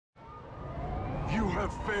You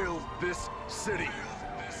have failed this city.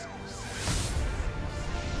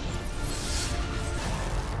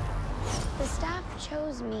 The staff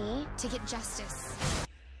chose me to get justice.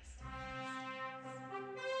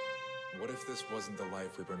 What if this wasn't the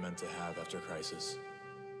life we were meant to have after Crisis?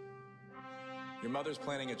 Your mother's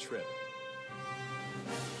planning a trip.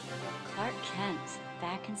 Clark Kent,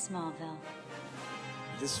 back in Smallville.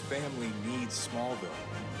 This family needs Smallville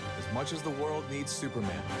as much as the world needs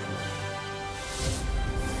Superman.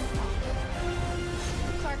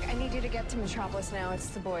 Clark, I need you to get to Metropolis now. It's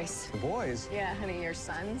the boys. The boys? Yeah, honey, your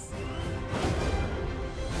sons.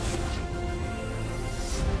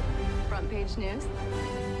 Front page news.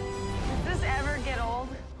 Does this ever get old?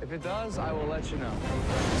 If it does, I will let you know.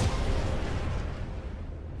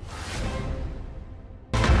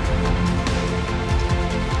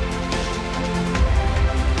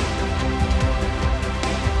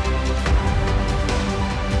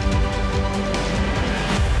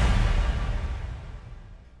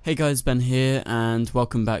 Hey guys, Ben here, and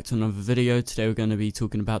welcome back to another video. Today we're going to be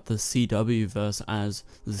talking about the CW-verse, as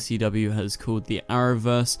the CW has called the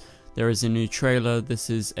Arrowverse. There is a new trailer. This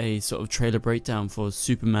is a sort of trailer breakdown for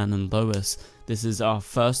Superman and Lois. This is our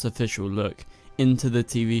first official look into the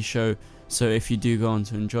TV show, so if you do go on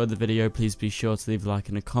to enjoy the video, please be sure to leave a like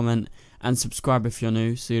and a comment, and subscribe if you're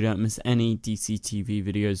new so you don't miss any DCTV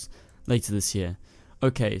videos later this year.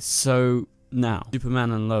 Okay, so now,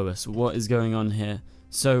 Superman and Lois, what is going on here?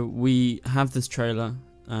 So we have this trailer,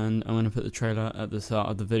 and I'm going to put the trailer at the start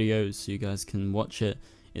of the video so you guys can watch it.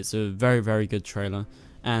 It's a very, very good trailer,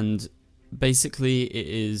 and basically it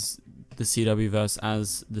is the CW-verse,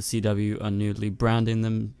 as the CW are newly branding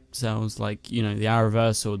themselves, like, you know, the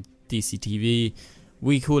Arrowverse or DCTV.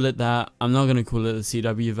 We call it that. I'm not going to call it the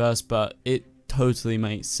CW-verse, but it totally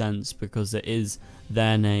makes sense because it is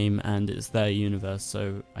their name and it's their universe,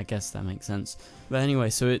 so I guess that makes sense. But anyway,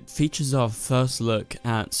 so it features our first look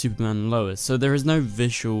at Superman and Lois. So there is no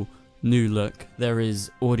visual new look, there is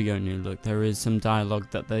audio new look, there is some dialogue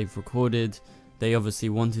that they've recorded. They obviously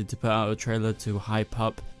wanted to put out a trailer to hype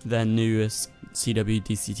up their newest CW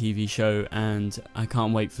DCTV show, and I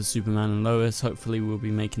can't wait for Superman and Lois. Hopefully we'll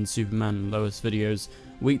be making Superman and Lois videos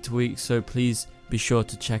week to week, so please be sure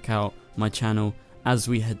to check out my channel as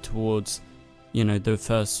we head towards, you know, the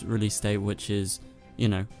first release date, which is, you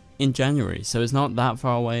know, in January. So it's not that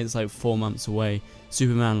far away, it's like 4 months away.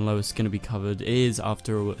 Superman and Lois is going to be covered. It is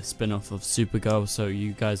after a spin-off of Supergirl, so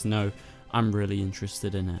you guys know I'm really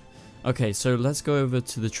interested in it. Okay, so let's go over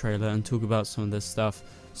to the trailer and talk about some of this stuff.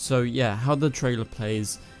 So yeah, how the trailer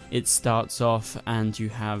plays, it starts off and you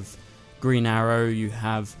have Green Arrow, you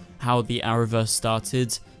have how the Arrowverse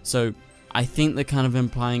started. So I think they're kind of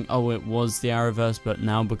implying, oh, it was the Arrowverse, but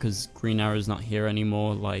now because Green Arrow's not here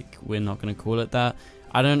anymore, like, we're not going to call it that.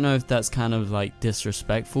 I don't know if that's kind of like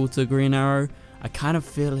disrespectful to Green Arrow. I kind of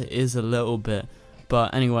feel it is a little bit,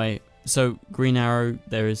 but anyway, so Green Arrow,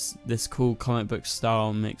 there is this cool comic book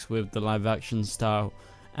style mixed with the live action style,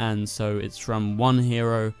 and so it's from one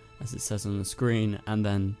hero, as it says on the screen, and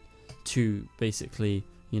then to basically,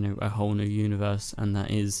 you know, a whole new universe, and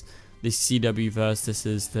that is the CW-verse. This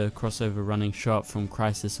is the crossover running shot from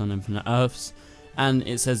Crisis on Infinite Earths, and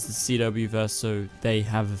it says the CW-verse, so they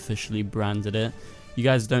have officially branded it. You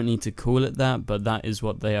guys don't need to call it that, but that is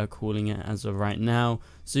what they are calling it as of right now.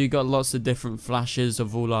 So you got lots of different flashes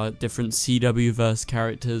of all our different CW-verse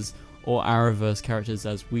characters, or Arrowverse characters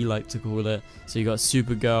as we like to call it. So you got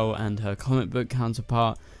Supergirl and her comic book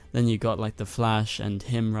counterpart, then you got like the Flash and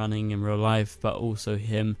him running in real life, but also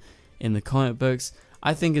him in the comic books.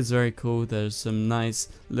 I think it's very cool. There's some nice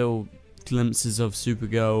little glimpses of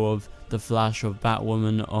Supergirl, of the Flash, of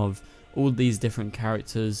Batwoman, of all these different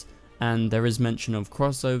characters, and there is mention of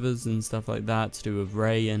crossovers and stuff like that to do with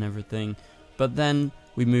Ray and everything. But then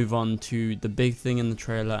we move on to the big thing in the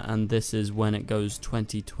trailer, and this is when it goes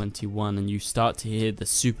 2021 and you start to hear the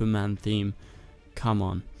Superman theme come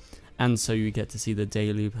on, and so you get to see the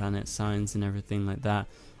Daily Planet signs and everything like that.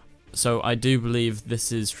 So I do believe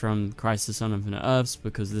this is from Crisis on Infinite Earths,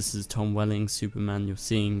 because this is Tom Welling's Superman you're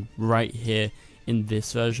seeing right here in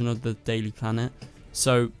this version of the Daily Planet.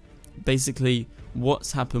 So basically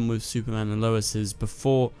what's happened with Superman and Lois is,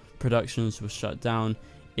 before productions were shut down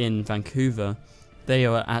in Vancouver, they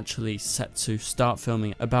were actually set to start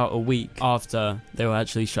filming about a week after they were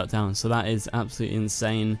actually shut down. So that is absolutely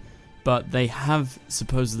insane. But they have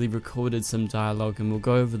supposedly recorded some dialogue, and we'll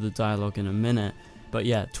go over the dialogue in a minute. But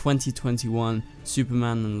yeah, 2021,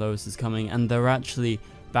 Superman and Lois is coming, and they're actually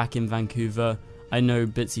back in Vancouver. I know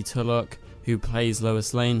Bitsy Tulloch, who plays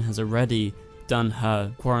Lois Lane, has already done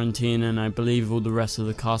her quarantine, and I believe all the rest of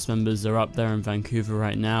the cast members are up there in Vancouver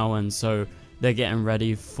right now, and so they're getting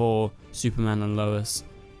ready for Superman and Lois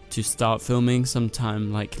to start filming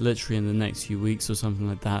sometime, like literally in the next few weeks or something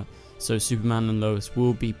like that. So Superman and Lois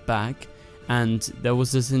will be back. And there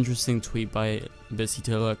was this interesting tweet by Bitsy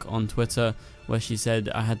Tillock on Twitter where she said,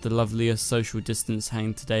 "I had the loveliest social distance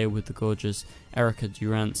hang today with the gorgeous Erica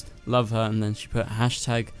Durant. Love her." And then she put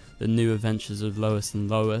hashtag the new adventures of Lois and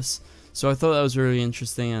Lois. So I thought that was really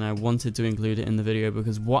interesting, and I wanted to include it in the video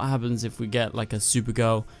because what happens if we get like a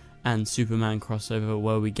Supergirl and Superman crossover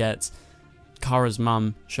where we get Kara's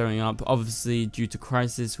mum showing up? Obviously, due to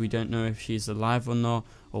Crisis, we don't know if she's alive or not,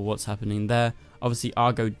 or what's happening there. Obviously,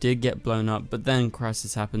 Argo did get blown up, but then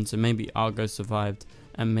Crisis happened, so maybe Argo survived,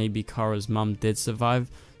 and maybe Kara's mum did survive.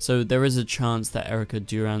 So there is a chance that Erica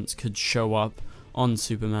Durant could show up on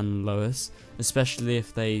Superman and Lois, especially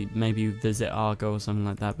if they maybe visit Argo or something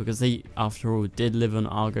like that, because they, after all, did live on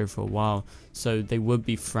Argo for a while, so they would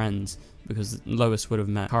be friends, because Lois would have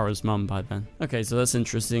met Kara's mum by then. Okay, so that's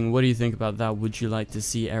interesting. What do you think about that? Would you like to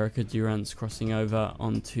see Erica Durant crossing over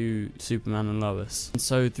onto Superman and Lois? And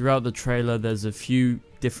so throughout the trailer, there's a few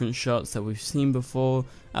different shots that we've seen before.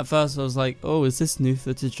 At first I was like, oh, is this new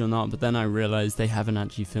footage or not? But then I realized they haven't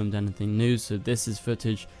actually filmed anything new, so this is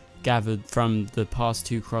footage gathered from the past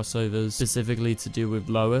two crossovers, specifically to do with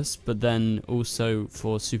Lois, but then also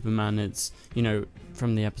for Superman, it's, you know,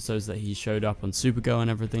 from the episodes that he showed up on Supergirl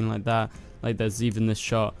and everything like that. Like there's even this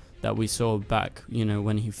shot that we saw back, you know,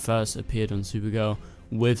 when he first appeared on Supergirl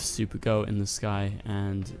with Supergirl in the sky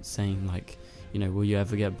and saying like, you know, will you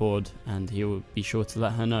ever get bored? And he will be sure to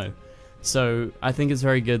let her know. So I think it's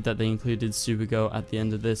very good that they included Supergirl at the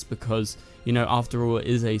end of this because, you know, after all, it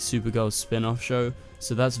is a Supergirl spin-off show.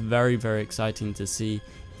 So that's very, very exciting to see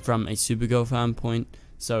from a Supergirl fan point.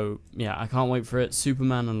 So yeah, I can't wait for it.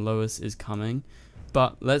 Superman and Lois is coming.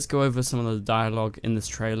 But let's go over some of the dialogue in this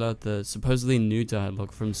trailer, the supposedly new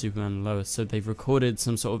dialogue from Superman and Lois. So they've recorded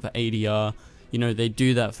some sort of ADR. You know, they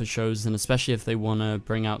do that for shows, and especially if they want to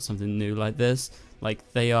bring out something new like this.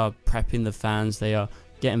 Like, they are prepping the fans, they are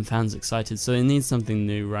getting fans excited, so they need something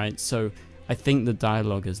new, right? So I think the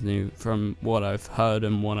dialogue is new from what I've heard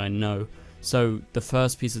and what I know. So the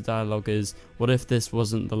first piece of dialogue is, what if this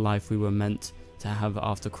wasn't the life we were meant to have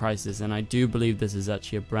after Crisis? And I do believe this is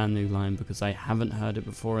actually a brand new line because I haven't heard it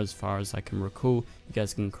before as far as I can recall. You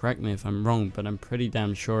guys can correct me if I'm wrong, but I'm pretty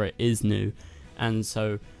damn sure it is new. And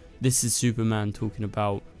so this is Superman talking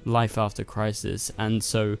about life after Crisis, and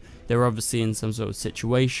so they're obviously in some sort of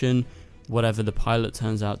situation, whatever the pilot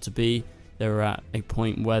turns out to be. They're at a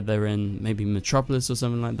point where they're in maybe Metropolis or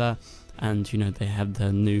something like that, and you know, they have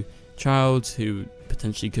their new child who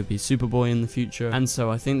potentially could be Superboy in the future, and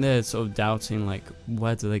so I think they're sort of doubting like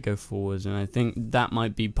where do they go forward, and I think that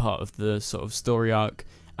might be part of the sort of story arc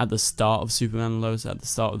at the start of Superman and Lois, at the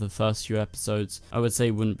start of the first few episodes. I would say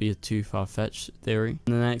it wouldn't be a too far-fetched theory.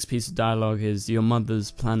 And the next piece of dialogue is, your mother's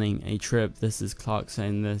planning a trip. This is Clark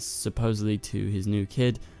saying this supposedly to his new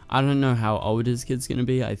kid. I don't know how old his kid's going to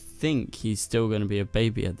be. I think he's still going to be a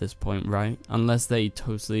baby at this point, right? Unless they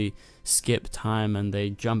totally skip time and they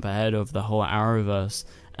jump ahead of the whole Arrowverse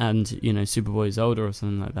and, you know, Superboy's older or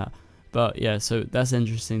something like that. But yeah, so that's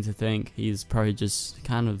interesting to think. He's probably just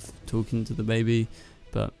kind of talking to the baby,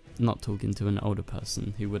 but not talking to an older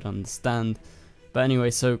person who would understand. But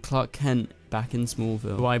anyway, so Clark Kent back in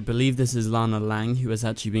Smallville. So I believe this is Lana Lang, who has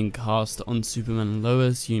actually been cast on Superman and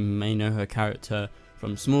Lois. You may know her character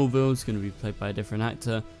from Smallville. It's going to be played by a different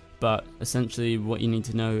actor, but essentially what you need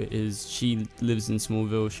to know is she lives in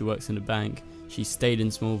Smallville, she works in a bank, she stayed in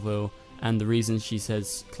Smallville, and the reason she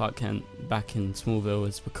says Clark Kent back in Smallville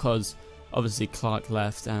is because obviously Clark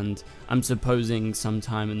left, and I'm supposing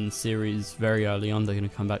sometime in the series very early on they're going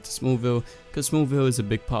to come back to Smallville, because Smallville is a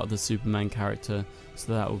big part of the Superman character,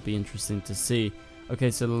 so that will be interesting to see. Okay,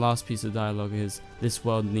 so the last piece of dialogue is, this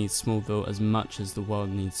world needs Smallville as much as the world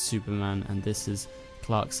needs Superman, and this is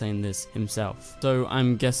Clark saying this himself. So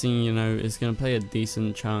I'm guessing, you know, it's going to play a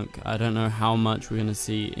decent chunk. I don't know how much we're going to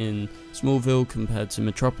see in Smallville compared to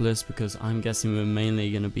Metropolis, because I'm guessing we're mainly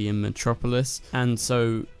going to be in Metropolis, and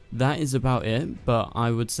so that is about it. But I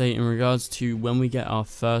would say in regards to when we get our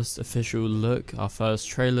first official look, our first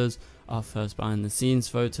trailers, our first behind the scenes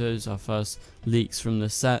photos, our first leaks from the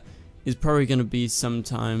set, is probably going to be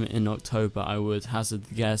sometime in October. I would hazard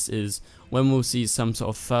the guess is when we'll see some sort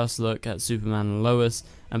of first look at Superman and Lois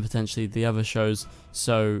and potentially the other shows.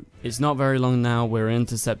 So it's not very long now, we're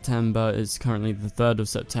into September, it's currently the 3rd of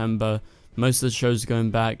September. Most of the shows are going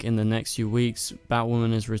back in the next few weeks.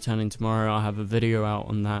 Batwoman is returning tomorrow. I'll have a video out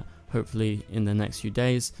on that hopefully in the next few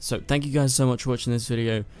days. So thank you guys so much for watching this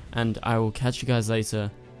video, and I will catch you guys later.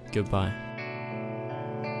 Goodbye.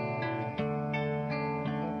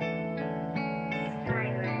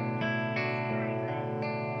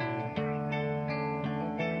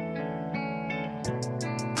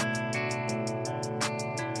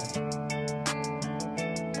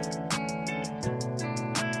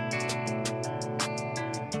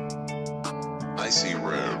 see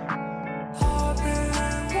red.